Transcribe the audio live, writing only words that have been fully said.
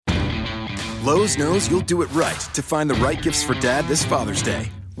Lowe's knows you'll do it right to find the right gifts for Dad this Father's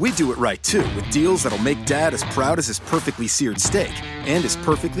Day. We do it right, too, with deals that'll make Dad as proud as his perfectly seared steak and his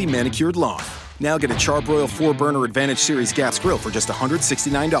perfectly manicured lawn. Now get a Charbroil 4-burner Advantage Series gas grill for just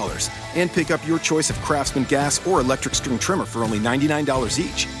 $169. And pick up your choice of Craftsman gas or electric string trimmer for only $99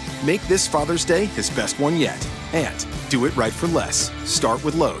 each. Make this Father's Day his best one yet. And do it right for less. Start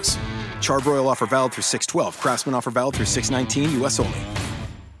with Lowe's. Charbroil offer valid through 6/12. Craftsman offer valid through 6/19, U.S. only.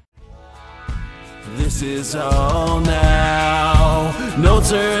 This is all now, no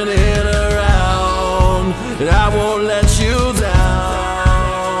turning around, and I won't let you down.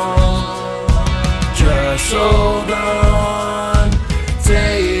 Just hold on,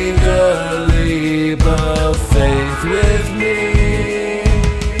 take a leap of faith with me,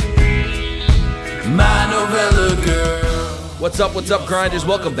 my novella girl. What's up, grinders?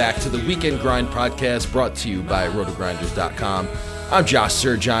 Welcome back to the Weekend Grind Podcast, brought to you by rotogrinders.com. I'm Josh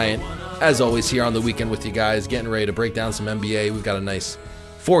Sir Giant. As always, here on the weekend with you guys, getting ready to break down some NBA. We've got a nice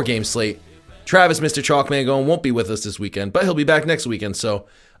 4-game slate. Travis, Mr. Chalkman, won't be with us this weekend, but he'll be back next weekend. So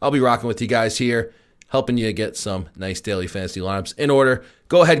I'll be rocking with you guys here, helping you get some nice daily fantasy lineups in order.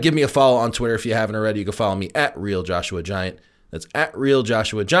 Go ahead, give me a follow on Twitter if you haven't already. You can follow me at RealJoshuaGiant. That's at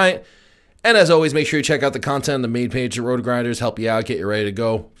RealJoshuaGiant. And as always, make sure you check out the content on the main page of Roto Grinders. Help you out, get you ready to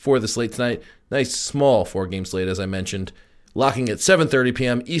go for the slate tonight. Nice small 4-game slate, as I mentioned. Locking at 7:30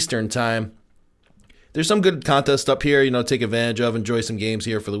 p.m. Eastern Time. There's some good contests up here, take advantage of, enjoy some games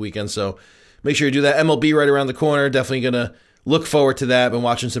here for the weekend. So make sure you do that. MLB right around the corner. Definitely going to look forward to that. Been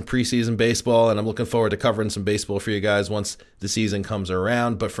watching some preseason baseball, and I'm looking forward to covering some baseball for you guys once the season comes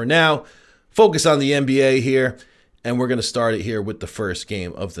around. But for now, focus on the NBA here, and we're going to start it here with the first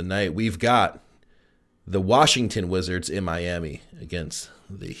game of the night. We've got the Washington Wizards in Miami against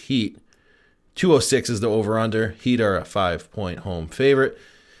the Heat. 206 is the over-under. Heat are a 5-point home favorite.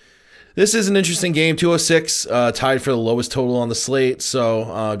 This is an interesting game. 206 tied for the lowest total on the slate,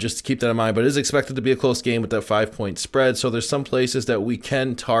 so just to keep that in mind. But it is expected to be a close game with that 5-point spread, so there's some places that we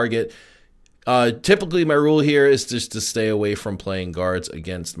can target. Typically, my rule here is just to stay away from playing guards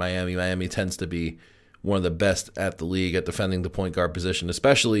against Miami. Miami tends to be one of the best at the league at defending the point guard position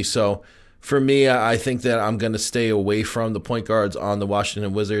especially, so for me, I think that I'm going to stay away from the point guards on the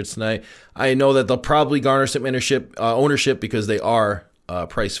Washington Wizards tonight. I know that they'll probably garner some ownership because they are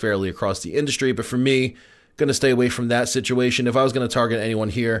priced fairly across the industry. But for me, going to stay away from that situation. If I was going to target anyone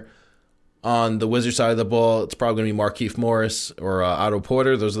here on the Wizards side of the ball, it's probably going to be Markieff Morris or Otto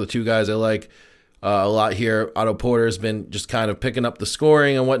Porter. Those are the two guys I like a lot here. Otto Porter has been just kind of picking up the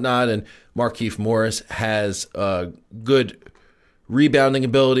scoring and whatnot, and Markieff Morris has good rebounding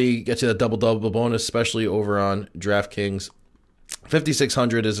ability, gets you that double-double bonus, especially over on DraftKings.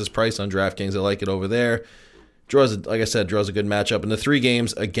 5,600 is his price on DraftKings. I like it over there. Like I said, draws a good matchup. In the 3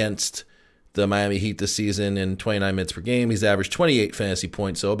 games against the Miami Heat this season in 29 minutes per game, he's averaged 28 fantasy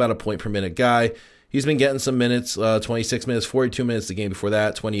points, so about a point per minute guy. He's been getting some minutes, 26 minutes, 42 minutes the game before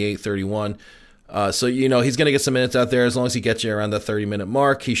that, 28, 31. So, he's going to get some minutes out there. As long as he gets you around the 30-minute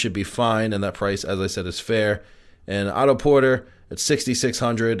mark, he should be fine, and that price, as I said, is fair. And Otto Porter at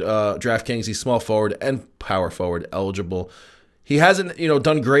 6,600, DraftKings, he's small forward and power forward eligible. He hasn't,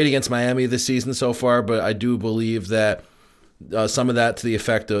 done great against Miami this season so far, but I do believe that some of that to the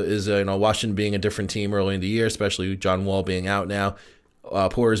effect is, Washington being a different team early in the year, especially John Wall being out now.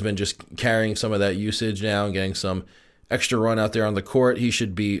 Porter's been just carrying some of that usage now and getting some extra run out there on the court. He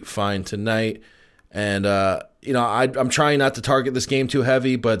should be fine tonight. And, I'm trying not to target this game too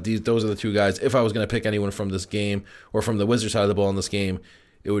heavy, but those are the two guys. If I was going to pick anyone from this game or from the Wizards side of the ball in this game,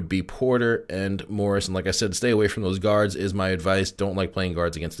 it would be Porter and Morris. And like I said, stay away from those guards is my advice. Don't like playing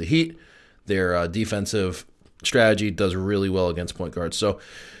guards against the Heat. Their defensive strategy does really well against point guards. So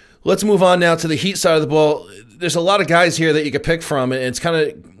let's move on now to the Heat side of the ball. There's a lot of guys here that you could pick from, and it's kind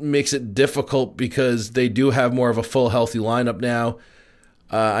of makes it difficult because they do have more of a full, healthy lineup now.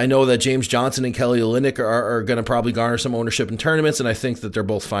 I know that James Johnson and Kelly Olynyk are going to probably garner some ownership in tournaments, and I think that they're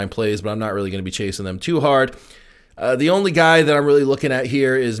both fine plays, but I'm not really going to be chasing them too hard. The only guy that I'm really looking at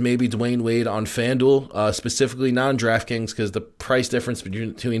here is maybe Dwayne Wade on FanDuel, specifically not on DraftKings, because the price difference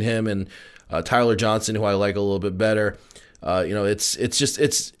between him and Tyler Johnson, who I like a little bit better, it's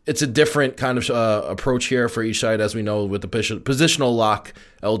a different kind of approach here for each side, as we know, with the positional lock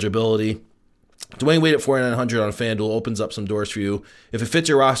eligibility. Dwayne Wade at 4,900 on FanDuel opens up some doors for you. If it fits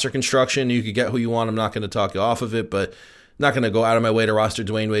your roster construction, you could get who you want. I'm not going to talk you off of it, but not going to go out of my way to roster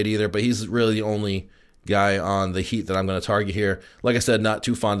Dwayne Wade either. But he's really the only guy on the Heat that I'm going to target here. Like I said, not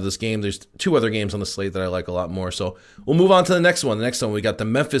too fond of this game. There's 2 other games on the slate that I like a lot more. So we'll move on to the next one. The next one, we got the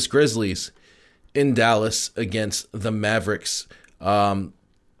Memphis Grizzlies in Dallas against the Mavericks.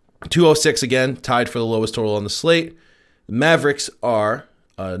 206 again, tied for the lowest total on the slate. The Mavericks are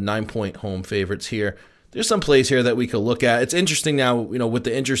 9-point home favorites here. There's some plays here that we could look at. It's interesting now, with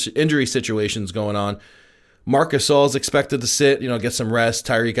the injury situations going on. Marc Gasol is expected to sit, get some rest.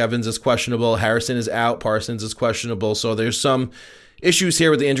 Tyreke Evans is questionable. Harrison is out. Parsons is questionable. So there's some issues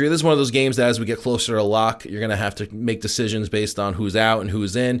here with the injury. This is one of those games that as we get closer to lock, you're going to have to make decisions based on who's out and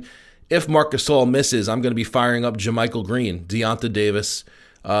who's in. If Marc Gasol misses, I'm going to be firing up JaMychal Green, Deonta Davis,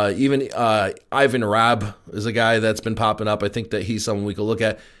 even Ivan Rabb is a guy that's been popping up. I think that he's someone we could look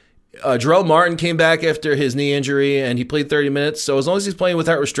at. Jarrell Martin came back after his knee injury, and he played 30 minutes. So as long as he's playing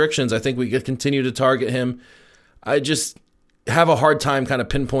without restrictions, I think we could continue to target him. I just have a hard time kind of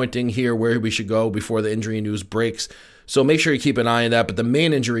pinpointing here where we should go before the injury news breaks. So make sure you keep an eye on that. But the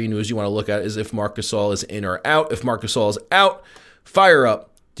main injury news you want to look at is if Marc Gasol is in or out. If Marc Gasol is out, fire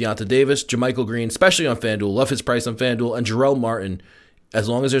up Deonta Davis, JaMychal Green, especially on FanDuel. Love his price on FanDuel. And Jarrell Martin, as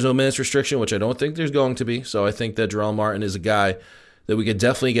long as there's no minutes restriction, which I don't think there's going to be. So I think that Jarrell Martin is a guy that we could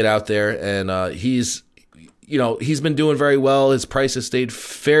definitely get out there. And he's been doing very well. His price has stayed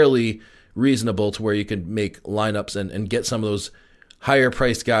fairly reasonable to where you can make lineups and get some of those higher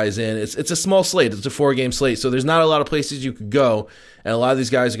priced guys in. It's a small slate. It's a 4-game slate. So there's not a lot of places you could go. And a lot of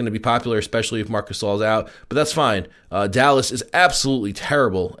these guys are going to be popular, especially if Marc Gasol is out. But that's fine. Dallas is absolutely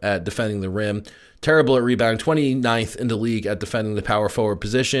terrible at defending the rim. Terrible at rebounding, 29th in the league at defending the power forward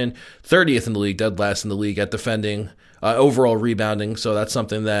position, 30th in the league, dead last in the league at defending overall rebounding. So that's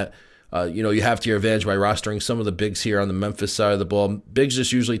something that you have to your advantage by rostering some of the bigs here on the Memphis side of the ball. Bigs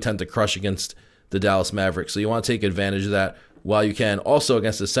just usually tend to crush against the Dallas Mavericks, so you want to take advantage of that while you can. Also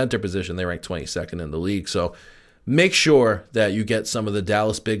against the center position, they rank 22nd in the league. So make sure that you get some of the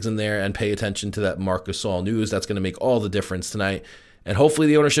Dallas bigs in there and pay attention to that Marc Gasol news. That's going to make all the difference tonight. And hopefully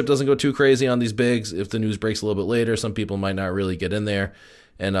the ownership doesn't go too crazy on these bigs. If the news breaks a little bit later, some people might not really get in there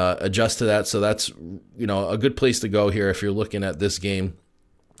and adjust to that. So that's a good place to go here if you're looking at this game.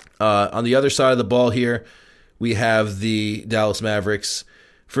 On the other side of the ball here, we have the Dallas Mavericks.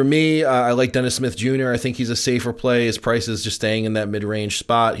 For me, I like Dennis Smith Jr. I think he's a safer play. His price is just staying in that mid-range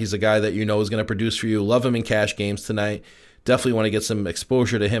spot. He's a guy that is going to produce for you. Love him in cash games tonight. Definitely want to get some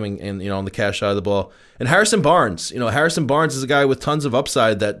exposure to him and on the cash side of the ball. And Harrison Barnes. Harrison Barnes is a guy with tons of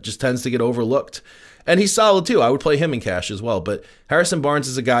upside that just tends to get overlooked. And he's solid too. I would play him in cash as well. But Harrison Barnes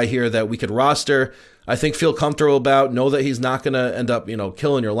is a guy here that we could roster. I think feel comfortable about. Know that he's not going to end up,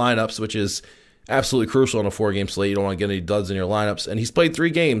 killing your lineups, which is absolutely crucial on a 4-game slate. You don't want to get any duds in your lineups. And he's played 3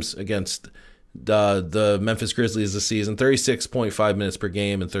 games against the Memphis Grizzlies this season. 36.5 minutes per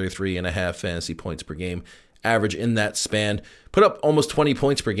game and 33.5 fantasy points per game average in that span. Put up almost 20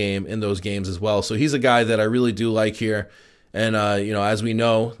 points per game in those games as well. So he's a guy that I really do like here. And, as we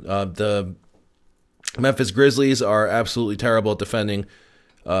know, the Memphis Grizzlies are absolutely terrible at defending,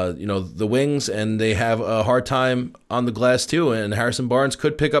 the wings, and they have a hard time on the glass too. And Harrison Barnes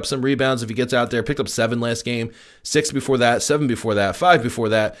could pick up some rebounds if he gets out there. Picked up 7 last game, 6 before that, 7 before that, 5 before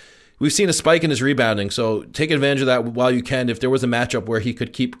that. We've seen a spike in his rebounding, so take advantage of that while you can. If there was a matchup where he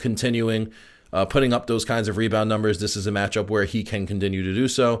could keep continuing putting up those kinds of rebound numbers, this is a matchup where he can continue to do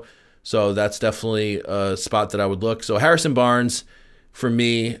so. So that's definitely a spot that I would look. So Harrison Barnes for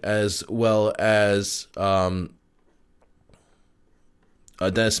me, as well as Dennis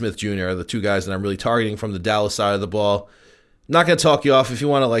Smith Jr. are the 2 guys that I'm really targeting from the Dallas side of the ball. Not going to talk you off if you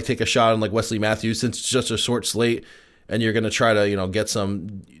want to take a shot on Wesley Matthews, since it's just a short slate and you're going to try to get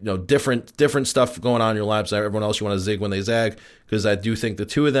some different stuff going on in your lineups. Everyone else, you want to zig when they zag, because I do think the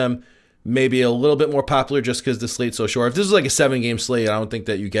 2 of them may be a little bit more popular just because the slate's so short. If this is a 7-game slate, I don't think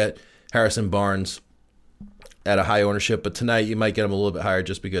that you get Harrison Barnes at a high ownership, but tonight you might get him a little bit higher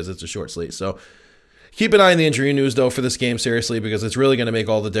just because it's a short slate. So keep an eye on the injury news, though, for this game, seriously, because it's really going to make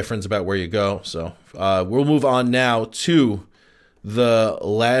all the difference about where you go. So we'll move on now to the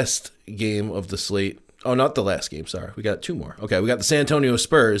last game of the slate. Oh, not the last game, sorry. We got 2 more. Okay, we got the San Antonio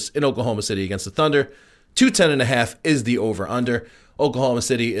Spurs in Oklahoma City against the Thunder. 210.5 is the over-under. Oklahoma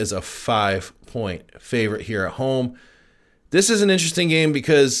City is a 5-point favorite here at home. This is an interesting game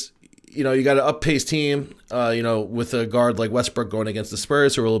because, you got an up-paced team, with a guard like Westbrook going against the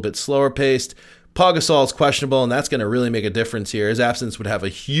Spurs, who are a little bit slower-paced. Paul Gasol is questionable, and that's going to really make a difference here. His absence would have a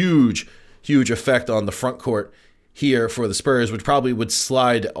huge, huge effect on the front court here for the Spurs, which probably would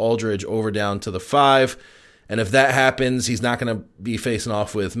slide Aldridge over down to the 5. And if that happens, he's not going to be facing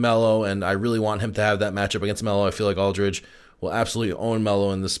off with Melo, and I really want him to have that matchup against Melo. I feel like Aldridge will absolutely own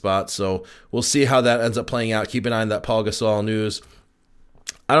Melo in this spot, so we'll see how that ends up playing out. Keep an eye on that Paul Gasol news.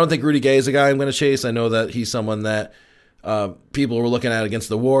 I don't think Rudy Gay is a guy I'm going to chase. I know that he's someone that people were looking at against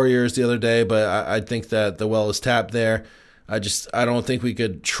the Warriors the other day, but I think that the well is tapped there. I don't think we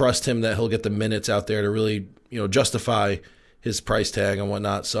could trust him that he'll get the minutes out there to really, justify his price tag and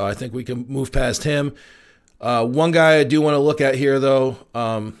whatnot. So I think we can move past him. One guy I do want to look at here, though,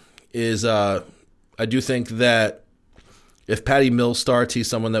 is I do think that if Patty Mills starts, he's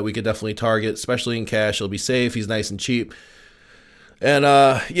someone that we could definitely target, especially in cash. He'll be safe. He's nice and cheap. And,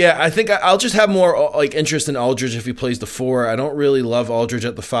 I think I'll just have more interest in Aldridge if he plays the 4. I don't really love Aldridge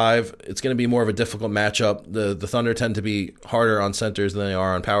at the 5. It's going to be more of a difficult matchup. The Thunder tend to be harder on centers than they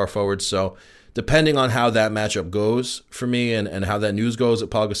are on power forwards. So depending on how that matchup goes for me and how that news goes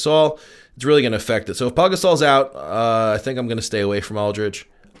at Pau Gasol, it's really going to affect it. So if Pau Gasol's out, I think I'm going to stay away from Aldridge.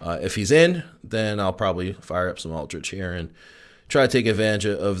 If he's in, then I'll probably fire up some Aldridge here and try to take advantage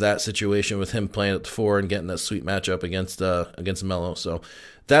of that situation with him playing at the 4 and getting that sweet matchup against Melo. So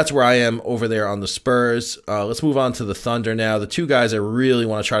that's where I am over there on the Spurs. Let's move on to the Thunder now. The 2 guys I really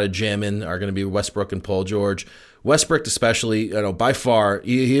want to try to jam in are going to be Westbrook and Paul George. Westbrook especially, by far,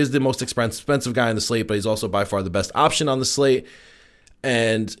 he is the most expensive guy on the slate, but he's also by far the best option on the slate.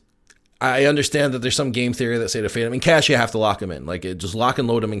 And I understand that there's some game theory that say to fade him. In cash, you have to lock him in. Just lock and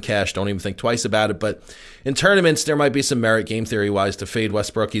load him in cash. Don't even think twice about it. But in tournaments, there might be some merit game theory-wise to fade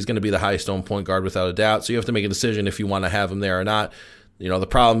Westbrook. He's going to be the highest owned point guard without a doubt. So you have to make a decision if you want to have him there or not. The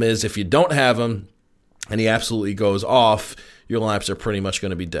problem is if you don't have him and he absolutely goes off, your lineups are pretty much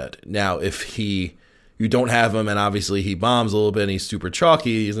going to be dead. Now, if you don't have him and obviously he bombs a little bit and he's super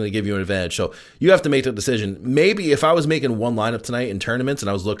chalky, he's going to give you an advantage. So you have to make that decision. Maybe if I was making one lineup tonight in tournaments and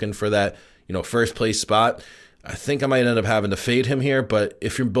I was looking for that, first place spot, I think I might end up having to fade him here. But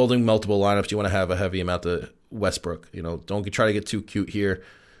if you're building multiple lineups, you want to have a heavy amount of Westbrook. Don't try to get too cute here.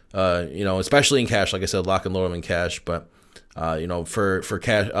 Especially in cash, like I said, lock and load him in cash. But for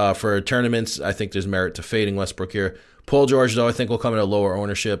cash for tournaments, I think there's merit to fading Westbrook here. Paul George, though, I think will come in a lower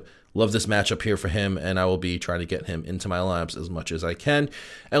ownership. Love this matchup here for him, and I will be trying to get him into my lineups as much as I can.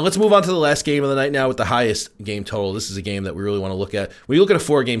 And let's move on to the last game of the night now with the highest game total. This is a game that we really want to look at. When you look at a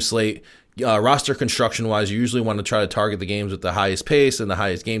 4-game slate, roster construction-wise, you usually want to try to target the games with the highest pace and the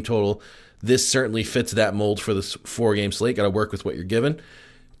highest game total. This certainly fits that mold for this 4-game slate. Got to work with what you're given.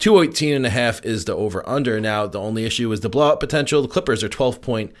 218.5 is the over-under. Now, the only issue is the blowout potential. The Clippers are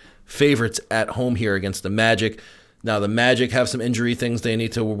 12-point favorites at home here against the Magic. Now, the Magic have some injury things they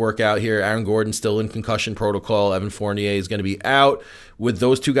need to work out here. Aaron Gordon's still in concussion protocol. Evan Fournier is going to be out. With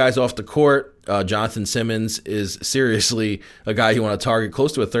those 2 guys off the court, Jonathan Simmons is seriously a guy you want to target,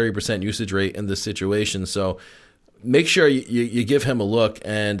 close to a 30% usage rate in this situation. So make sure you give him a look.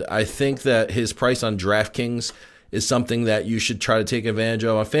 And I think that his price on DraftKings is something that you should try to take advantage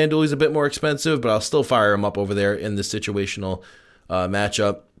of. On FanDuel, he's a bit more expensive, but I'll still fire him up over there in this situational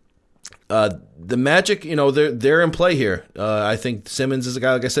matchup. The Magic, they're in play here. I think Simmons is a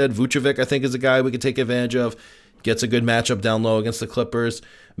guy, like I said. Vucevic, I think, is a guy we could take advantage of. Gets a good matchup down low against the Clippers.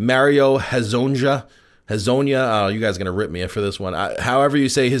 Mario Hezonja, you guys are going to rip me for this one. However you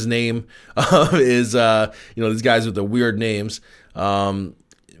say his name is, these guys with the weird names.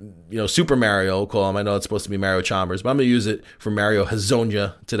 Super Mario, we'll call him. I know it's supposed to be Mario Chalmers, but I'm going to use it for Mario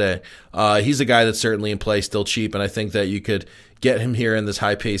Hezonja today. He's a guy that's certainly in play, still cheap, and I think that you could get him here in this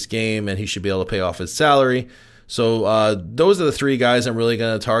high-paced game, and he should be able to pay off his salary. So those are the 3 guys I'm really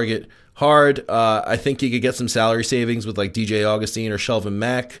going to target hard. I think you could get some salary savings with like DJ Augustine or Shelvin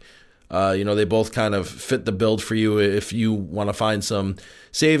Mack. They both kind of fit the build for you if you want to find some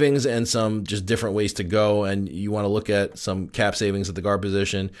savings and some just different ways to go, and you want to look at some cap savings at the guard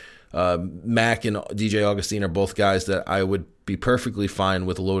position. Mack and DJ Augustine are both guys that I would be perfectly fine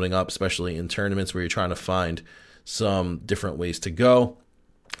with loading up, especially in tournaments where you're trying to find some different ways to go.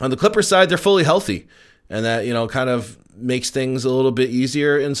 On the Clippers side, they're fully healthy, and that kind of makes things a little bit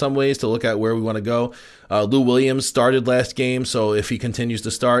easier in some ways to look at where we want to go. Lou Williams started last game, so if he continues to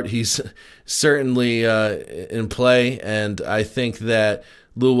start, he's certainly in play, and I think that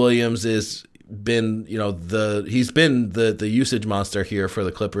Lou Williams is been, he's been the usage monster here for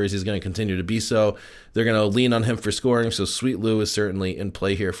the Clippers. He's going to continue to be so. They're going to lean on him for scoring, so Sweet Lou is certainly in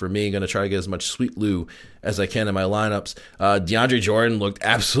play here for me. Going to try to get as much Sweet Lou as I can in my lineups. DeAndre Jordan looked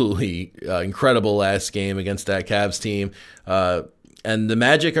absolutely incredible last game against that Cavs team. And the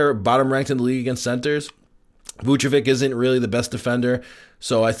Magic are bottom ranked in the league against centers. Vucevic isn't really the best defender,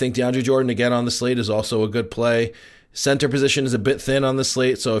 so I think DeAndre Jordan again on the slate is also a good play. Center position is a bit thin on the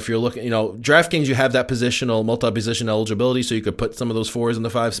slate, so if you're looking, DraftKings, you have that positional, multi-position eligibility, so you could put some of those 4s in the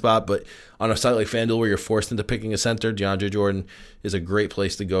 5 spot, but on a site like FanDuel where you're forced into picking a center, DeAndre Jordan is a great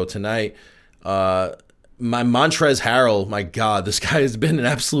place to go tonight. My Montrezl Harrell, my God, this guy has been an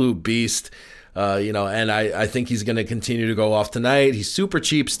absolute beast. And I think he's going to continue to go off tonight. He's super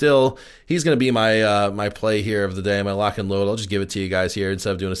cheap still. He's going to be my play here of the day, my lock and load. I'll just give it to you guys here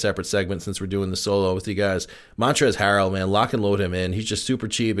instead of doing a separate segment since we're doing the solo with you guys. Montrezl Harrell, man, lock and load him in. He's just super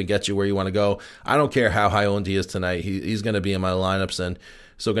cheap and gets you where you want to go. I don't care how high owned he is tonight. He's going to be in my lineups, and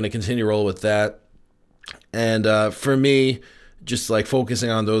so going to continue to roll with that. And for me, just like focusing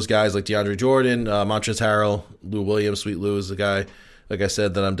on those guys like DeAndre Jordan, Montrezl Harrell, Lou Williams. Sweet Lou is the guy, like I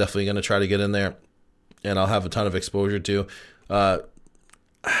said, that I'm definitely going to try to get in there, and I'll have a ton of exposure to. I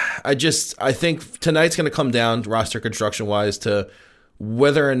think tonight's going to come down roster construction-wise to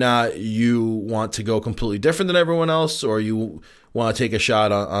whether or not you want to go completely different than everyone else, or you want to take a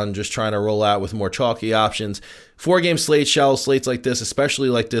shot on just trying to roll out with more chalky options. 4-game slates like this, especially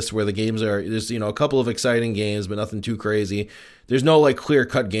like this where the games there's a couple of exciting games, but nothing too crazy. There's no like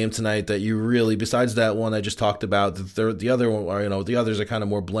clear-cut game tonight that you really, besides that one I just talked about, the other one, the others are kind of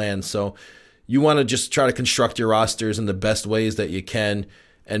more bland. So you want to just try to construct your rosters in the best ways that you can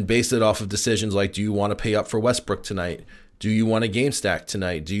and base it off of decisions like, do you want to pay up for Westbrook tonight? Do you want a game stack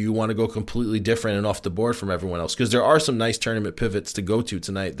tonight? Do you want to go completely different and off the board from everyone else? Because there are some nice tournament pivots to go to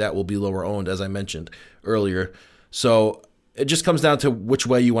tonight that will be lower owned, as I mentioned earlier. So it just comes down to which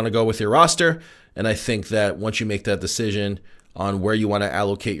way you want to go with your roster. And I think that once you make that decision on where you want to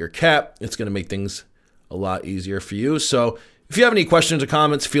allocate your cap, it's going to make things a lot easier for you. So if you have any questions or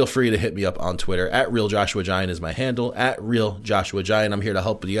comments, feel free to hit me up on Twitter. @RealJoshuaGiant is my handle. @RealJoshuaGiant. I'm here to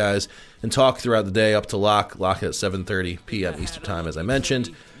help you guys and talk throughout the day up to lock at 7:30 p.m. Eastern Time, as I mentioned.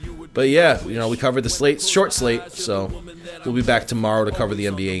 But yeah, we covered the short slate, so we'll be back tomorrow to cover the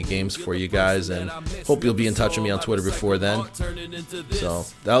NBA games for you guys, and hope you'll be in touch with me on Twitter before then. So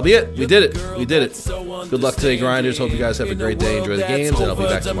that'll be it. We did it. Good luck today, Grinders. Hope you guys have a great day. Enjoy the games, and I'll be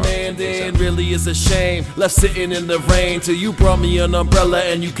back tomorrow. Really is a shame. Left sitting in the rain till you brought me an umbrella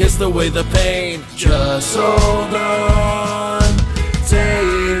and you kissed away the pain. Just hold on,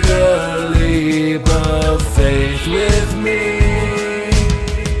 take a leap of faith with me.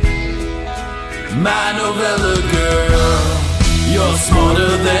 My novella girl, you're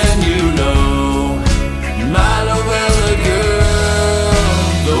smarter than you know. My novella girl,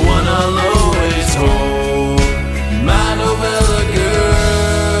 the one I'll always hold. My novella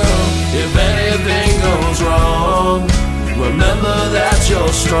girl, if anything goes wrong, remember that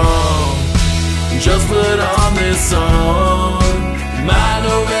you're strong. Just put on this song. My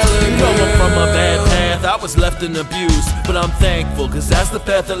novella girl. Coming from a bad path, I was left and abused, but I'm thankful, cause that's the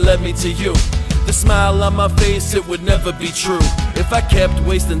path that led me to you. The smile on my face, it would never be true if I kept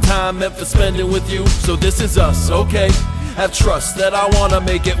wasting time meant for spending with you. So this is us, okay? Have trust that I wanna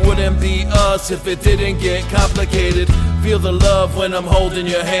make it wouldn't be us if it didn't get complicated. Feel the love when I'm holding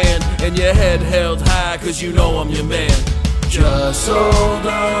your hand and your head held high, cause you know I'm your man. Just hold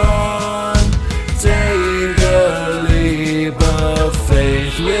on, take a leap of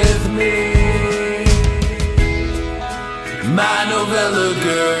faith with me. My novella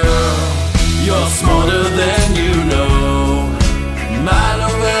girl, you're smarter than you know. My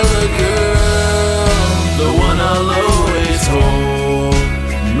novella girl, the one I'll always hold.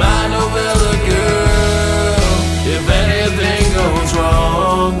 My novella girl, if anything goes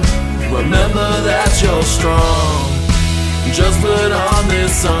wrong, remember that you're strong. Just put on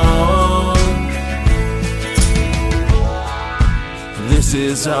this song. This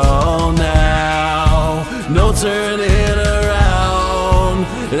is all now, no turning around,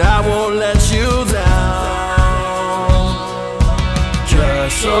 and I won't let you down.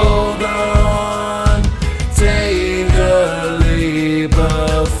 Just hold on, take a leap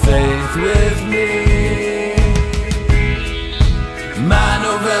of faith with me. My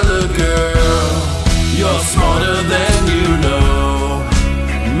novella girl, you're smarter than you know.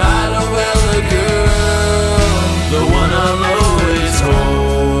 My novella girl, the one I'll always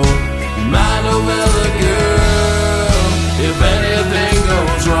hold. My novella girl, if anything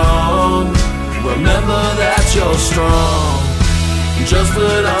goes wrong, remember that you're strong. Just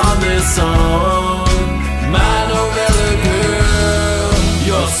put on this song. My novella girl,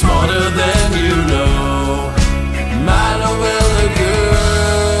 you're smarter than you know. My novella girl,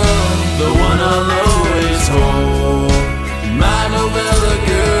 the one I'll always hold. My novella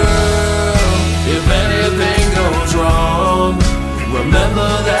girl, if anything goes wrong, remember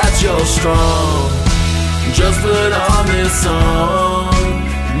that you're strong. Just put on this song.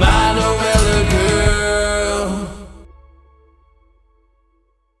 My novella girl.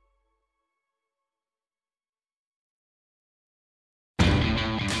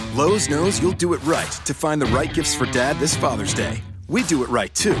 Lowe's knows you'll do it right to find the right gifts for Dad this Father's Day. We do it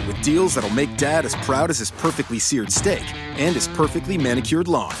right, too, with deals that'll make Dad as proud as his perfectly seared steak and his perfectly manicured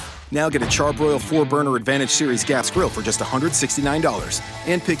lawn. Now get a Charbroil 4-burner Advantage Series gas grill for just $169.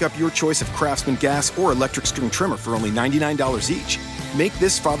 And pick up your choice of Craftsman gas or electric string trimmer for only $99 each. Make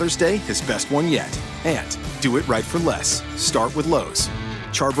this Father's Day his best one yet. And do it right for less. Start with Lowe's.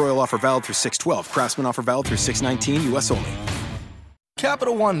 Charbroil offer valid through 6/12. Craftsman offer valid through 6/19, U.S. only.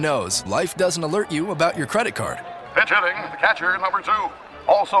 Capital One knows life doesn't alert you about your credit card. Pitch hitting, the catcher, number 2.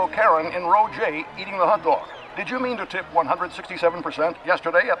 Also Karen in row J eating the hot dog. Did you mean to tip 167%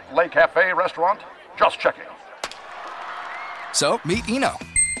 yesterday at Le Cafe restaurant? Just checking. So, meet Eno,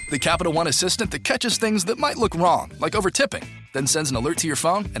 the Capital One assistant that catches things that might look wrong, like over-tipping, then sends an alert to your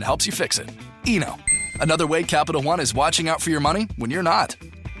phone and helps you fix it. Eno, another way Capital One is watching out for your money when you're not.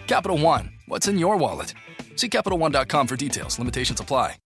 Capital One, what's in your wallet? See CapitalOne.com for details. Limitations apply.